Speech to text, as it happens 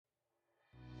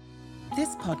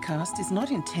This podcast is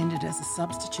not intended as a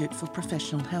substitute for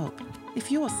professional help. If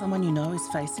you or someone you know is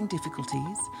facing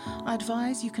difficulties, I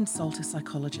advise you consult a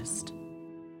psychologist.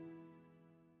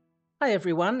 Hi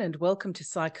everyone, and welcome to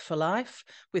Psych for Life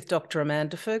with Dr.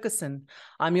 Amanda Ferguson.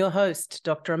 I'm your host,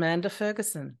 Dr. Amanda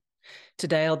Ferguson.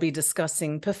 Today I'll be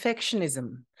discussing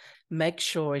perfectionism. Make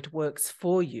sure it works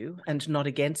for you and not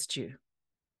against you.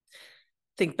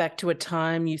 Think back to a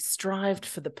time you strived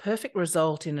for the perfect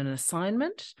result in an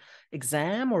assignment,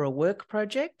 exam, or a work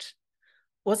project.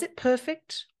 Was it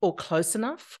perfect or close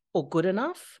enough or good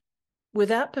enough?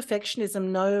 Without perfectionism,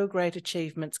 no great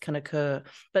achievements can occur,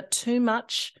 but too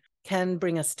much can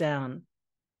bring us down,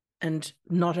 and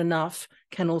not enough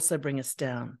can also bring us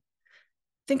down.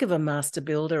 Think of a master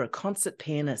builder, a concert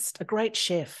pianist, a great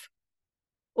chef.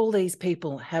 All these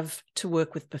people have to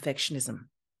work with perfectionism.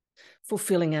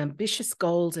 Fulfilling ambitious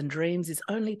goals and dreams is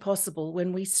only possible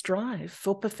when we strive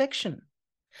for perfection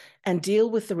and deal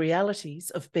with the realities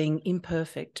of being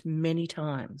imperfect many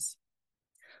times.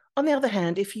 On the other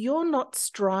hand, if you're not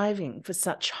striving for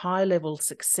such high-level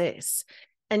success,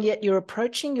 and yet you're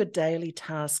approaching your daily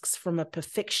tasks from a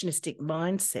perfectionistic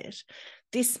mindset,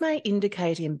 this may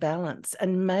indicate imbalance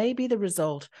and may be the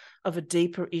result of a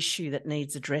deeper issue that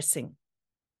needs addressing.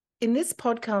 In this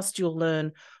podcast, you'll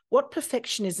learn what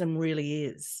perfectionism really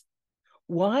is,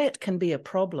 why it can be a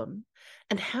problem,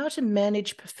 and how to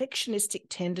manage perfectionistic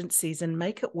tendencies and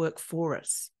make it work for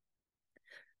us.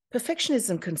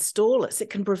 Perfectionism can stall us. It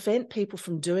can prevent people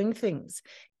from doing things.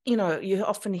 You know, you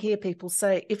often hear people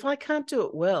say, if I can't do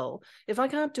it well, if I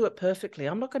can't do it perfectly,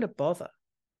 I'm not going to bother.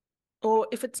 Or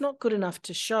if it's not good enough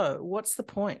to show, what's the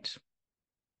point?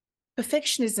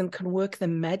 Perfectionism can work the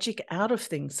magic out of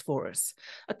things for us.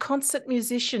 A concert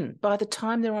musician, by the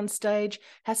time they're on stage,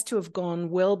 has to have gone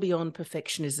well beyond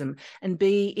perfectionism and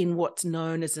be in what's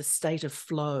known as a state of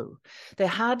flow. They're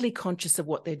hardly conscious of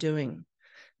what they're doing.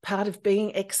 Part of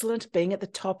being excellent, being at the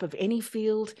top of any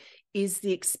field, is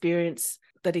the experience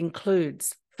that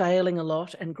includes failing a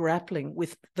lot and grappling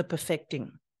with the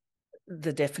perfecting.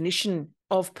 The definition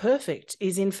of perfect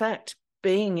is, in fact,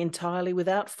 being entirely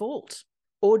without fault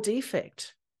or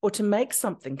defect, or to make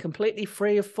something completely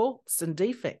free of faults and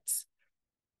defects.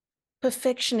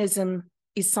 Perfectionism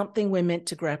is something we're meant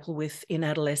to grapple with in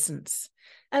adolescence.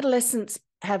 Adolescents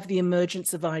have the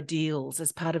emergence of ideals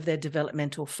as part of their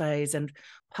developmental phase, and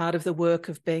part of the work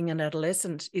of being an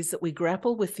adolescent is that we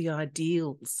grapple with the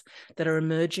ideals that are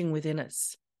emerging within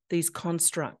us, these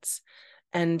constructs,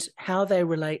 and how they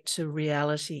relate to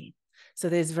reality. So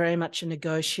there's very much a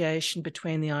negotiation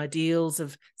between the ideals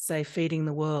of, say, feeding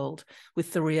the world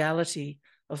with the reality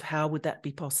of how would that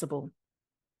be possible.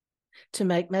 To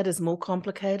make matters more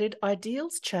complicated,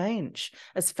 ideals change.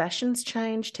 As fashions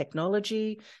change,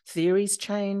 technology, theories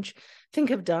change. Think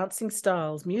of dancing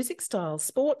styles, music styles,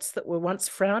 sports that were once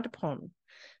frowned upon.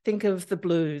 Think of the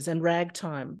blues and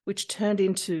ragtime, which turned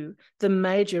into the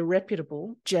major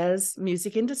reputable jazz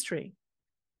music industry.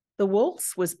 The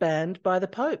waltz was banned by the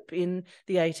Pope in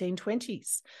the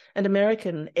 1820s, and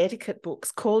American etiquette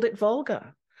books called it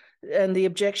vulgar. And the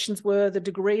objections were the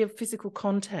degree of physical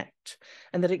contact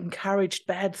and that it encouraged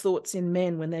bad thoughts in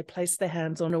men when they placed their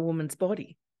hands on a woman's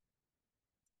body.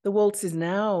 The waltz is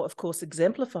now, of course,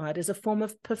 exemplified as a form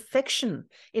of perfection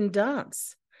in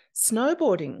dance.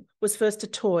 Snowboarding was first a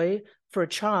toy for a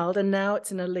child, and now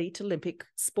it's an elite Olympic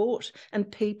sport,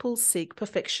 and people seek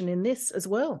perfection in this as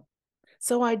well.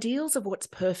 So ideals of what's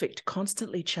perfect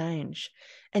constantly change,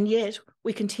 and yet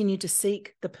we continue to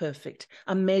seek the perfect,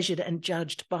 are measured and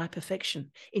judged by perfection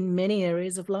in many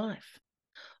areas of life.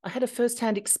 I had a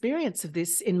first-hand experience of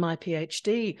this in my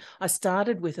PhD. I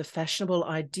started with a fashionable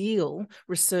ideal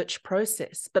research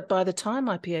process, but by the time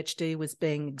my PhD was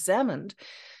being examined,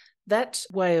 that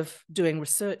way of doing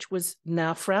research was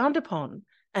now frowned upon,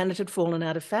 and it had fallen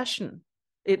out of fashion.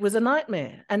 It was a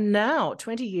nightmare. And now,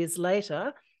 20 years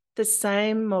later, the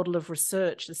same model of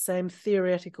research, the same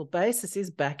theoretical basis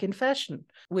is back in fashion,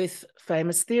 with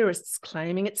famous theorists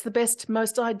claiming it's the best,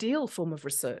 most ideal form of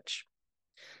research.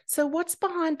 So what's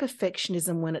behind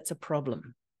perfectionism when it's a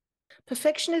problem?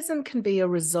 Perfectionism can be a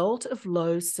result of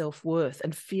low self-worth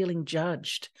and feeling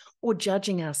judged or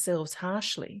judging ourselves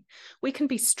harshly. We can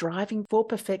be striving for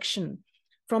perfection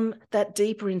from that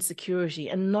deeper insecurity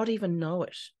and not even know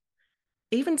it.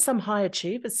 Even some high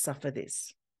achievers suffer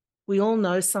this. We all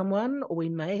know someone, or we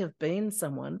may have been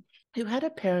someone, who had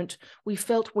a parent we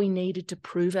felt we needed to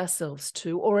prove ourselves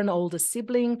to, or an older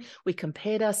sibling we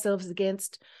compared ourselves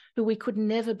against, who we could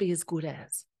never be as good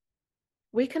as.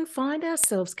 We can find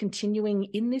ourselves continuing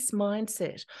in this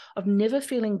mindset of never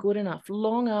feeling good enough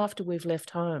long after we've left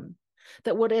home,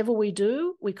 that whatever we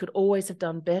do, we could always have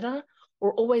done better,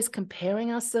 or always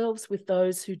comparing ourselves with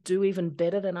those who do even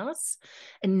better than us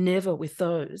and never with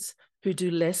those who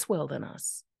do less well than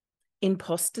us.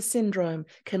 Imposter syndrome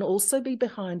can also be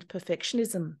behind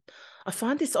perfectionism. I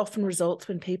find this often results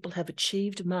when people have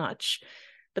achieved much,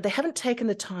 but they haven't taken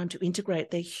the time to integrate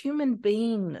their human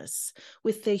beingness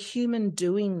with their human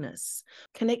doingness,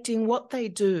 connecting what they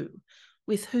do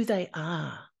with who they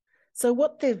are. So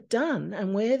what they've done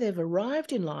and where they've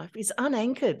arrived in life is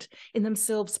unanchored in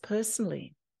themselves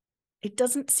personally. It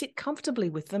doesn't sit comfortably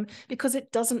with them because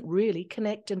it doesn't really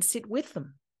connect and sit with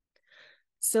them.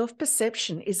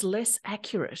 Self-perception is less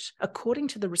accurate, according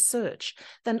to the research,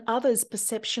 than others'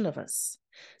 perception of us.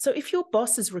 So if your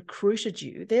boss has recruited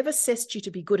you, they've assessed you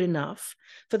to be good enough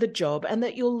for the job and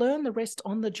that you'll learn the rest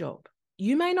on the job.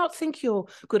 You may not think you're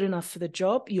good enough for the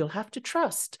job. You'll have to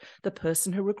trust the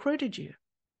person who recruited you.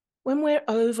 When we're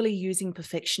overly using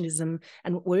perfectionism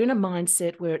and we're in a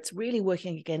mindset where it's really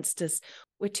working against us,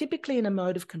 we're typically in a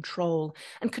mode of control.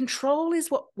 And control is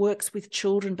what works with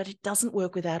children, but it doesn't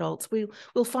work with adults.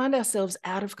 We'll find ourselves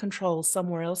out of control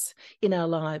somewhere else in our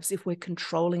lives if we're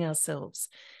controlling ourselves.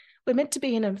 We're meant to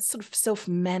be in a sort of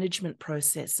self-management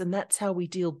process, and that's how we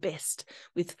deal best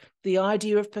with the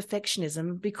idea of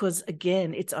perfectionism because,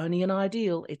 again, it's only an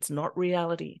ideal, it's not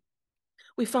reality.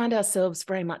 We find ourselves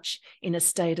very much in a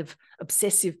state of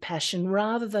obsessive passion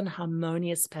rather than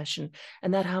harmonious passion.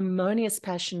 And that harmonious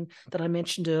passion that I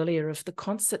mentioned earlier of the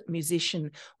concert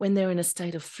musician, when they're in a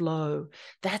state of flow,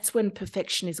 that's when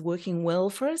perfection is working well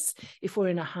for us, if we're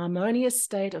in a harmonious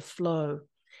state of flow.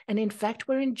 And in fact,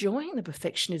 we're enjoying the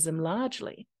perfectionism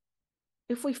largely.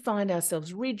 If we find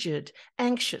ourselves rigid,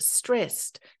 anxious,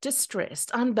 stressed, distressed,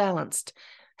 unbalanced,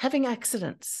 having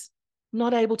accidents,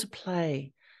 not able to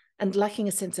play, and lacking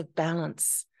a sense of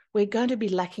balance, we're going to be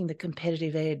lacking the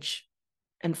competitive edge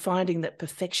and finding that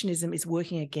perfectionism is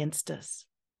working against us.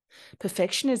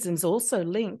 Perfectionism is also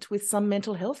linked with some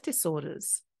mental health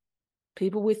disorders.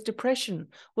 People with depression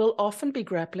will often be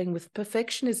grappling with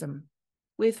perfectionism,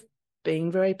 with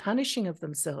being very punishing of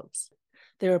themselves.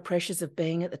 There are pressures of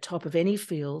being at the top of any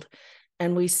field,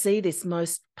 and we see this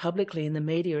most publicly in the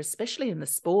media, especially in the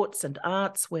sports and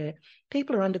arts, where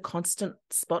people are under constant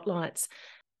spotlights.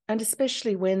 And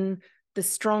especially when the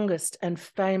strongest and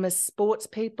famous sports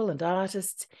people and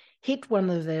artists hit one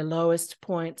of their lowest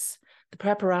points, the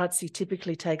paparazzi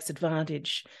typically takes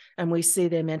advantage and we see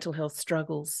their mental health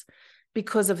struggles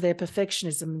because of their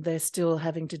perfectionism they're still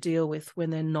having to deal with when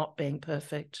they're not being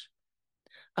perfect.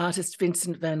 Artist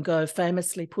Vincent van Gogh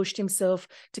famously pushed himself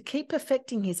to keep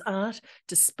perfecting his art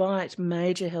despite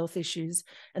major health issues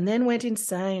and then went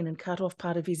insane and cut off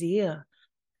part of his ear.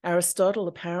 Aristotle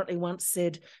apparently once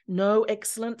said, "No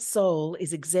excellent soul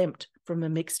is exempt from a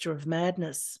mixture of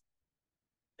madness."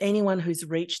 Anyone who's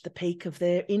reached the peak of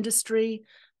their industry,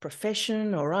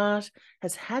 profession, or art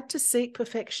has had to seek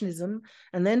perfectionism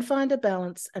and then find a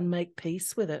balance and make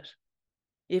peace with it.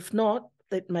 If not,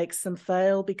 it makes them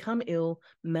fail, become ill,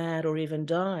 mad, or even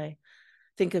die.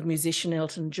 Think of musician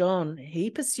Elton John. He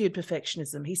pursued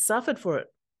perfectionism. He suffered for it.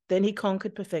 Then he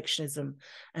conquered perfectionism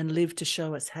and lived to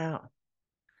show us how.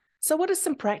 So what are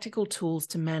some practical tools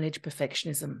to manage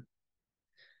perfectionism?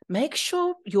 Make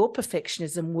sure your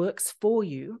perfectionism works for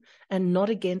you and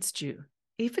not against you.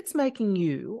 If it's making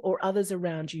you or others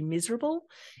around you miserable,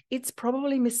 it's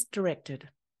probably misdirected.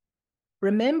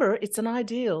 Remember, it's an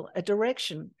ideal, a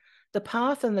direction. The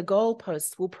path and the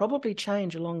goalposts will probably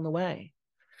change along the way.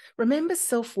 Remember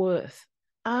self-worth.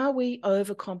 Are we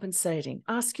overcompensating?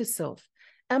 Ask yourself,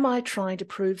 am I trying to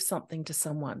prove something to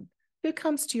someone? Who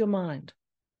comes to your mind?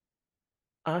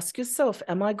 Ask yourself,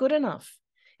 am I good enough?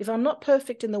 If I'm not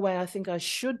perfect in the way I think I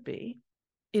should be,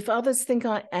 if others think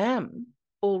I am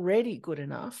already good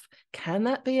enough, can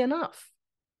that be enough?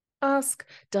 Ask,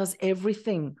 does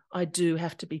everything I do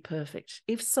have to be perfect?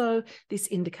 If so, this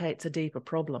indicates a deeper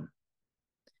problem.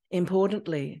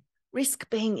 Importantly, risk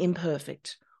being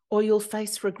imperfect, or you'll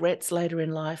face regrets later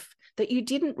in life that you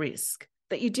didn't risk,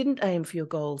 that you didn't aim for your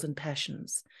goals and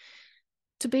passions.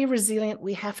 To be resilient,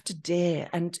 we have to dare,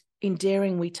 and in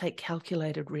daring, we take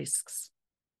calculated risks.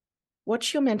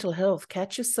 Watch your mental health.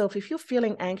 Catch yourself. If you're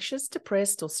feeling anxious,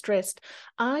 depressed, or stressed,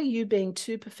 are you being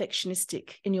too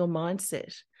perfectionistic in your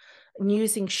mindset and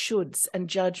using shoulds and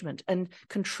judgment and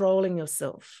controlling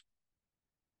yourself?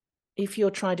 If you're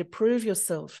trying to prove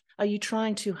yourself, are you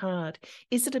trying too hard?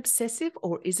 Is it obsessive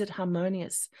or is it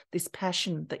harmonious, this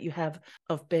passion that you have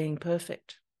of being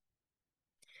perfect?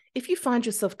 If you find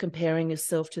yourself comparing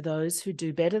yourself to those who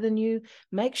do better than you,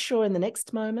 make sure in the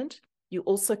next moment you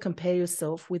also compare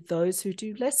yourself with those who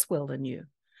do less well than you.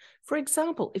 For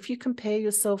example, if you compare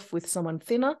yourself with someone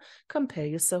thinner, compare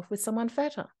yourself with someone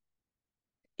fatter.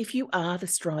 If you are the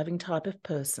striving type of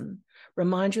person,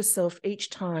 remind yourself each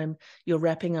time you're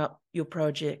wrapping up your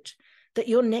project that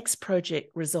your next project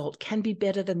result can be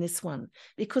better than this one,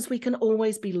 because we can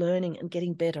always be learning and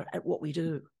getting better at what we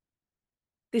do.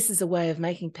 This is a way of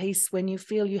making peace when you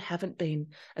feel you haven't been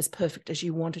as perfect as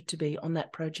you wanted to be on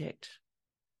that project.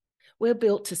 We're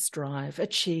built to strive,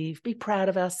 achieve, be proud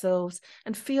of ourselves,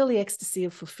 and feel the ecstasy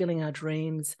of fulfilling our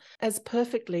dreams as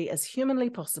perfectly as humanly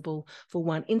possible for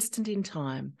one instant in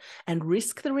time, and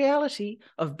risk the reality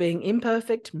of being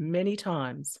imperfect many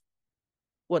times.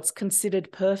 What's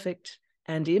considered perfect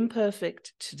and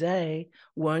imperfect today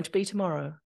won't be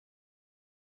tomorrow.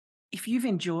 If you've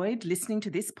enjoyed listening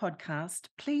to this podcast,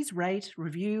 please rate,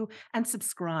 review, and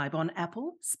subscribe on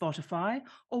Apple, Spotify,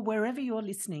 or wherever you're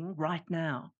listening right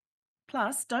now.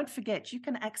 Plus, don't forget you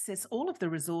can access all of the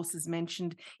resources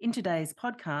mentioned in today's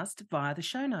podcast via the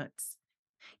show notes.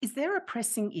 Is there a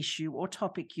pressing issue or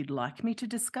topic you'd like me to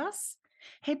discuss?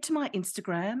 Head to my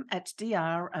Instagram at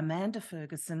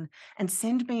 @DrAmandaFerguson and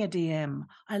send me a DM.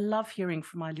 I love hearing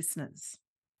from my listeners.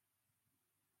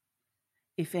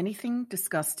 If anything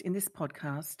discussed in this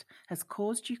podcast has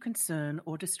caused you concern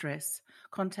or distress,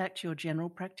 contact your general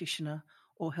practitioner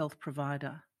or health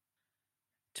provider.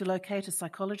 To locate a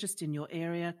psychologist in your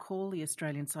area, call the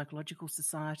Australian Psychological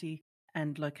Society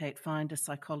and Find a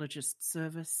Psychologist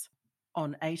service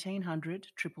on 1800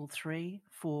 333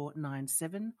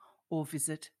 497 or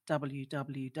visit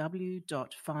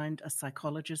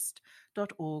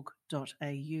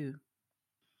www.findapsychologist.org.au.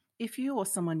 If you or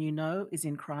someone you know is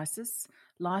in crisis,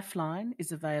 Lifeline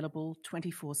is available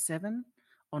 24/7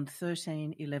 on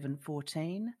 13 11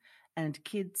 14, and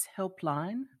Kids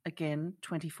Helpline, again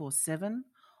 24/7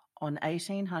 on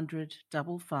 1800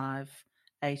 55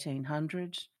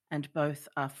 1800, and both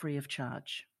are free of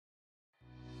charge.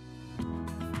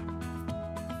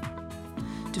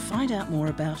 To find out more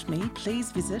about me,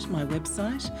 please visit my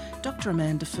website,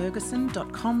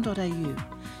 dramandaferguson.com.au.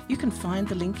 You can find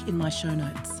the link in my show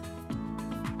notes.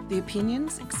 The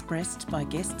opinions expressed by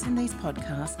guests in these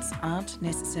podcasts aren't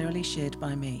necessarily shared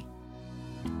by me.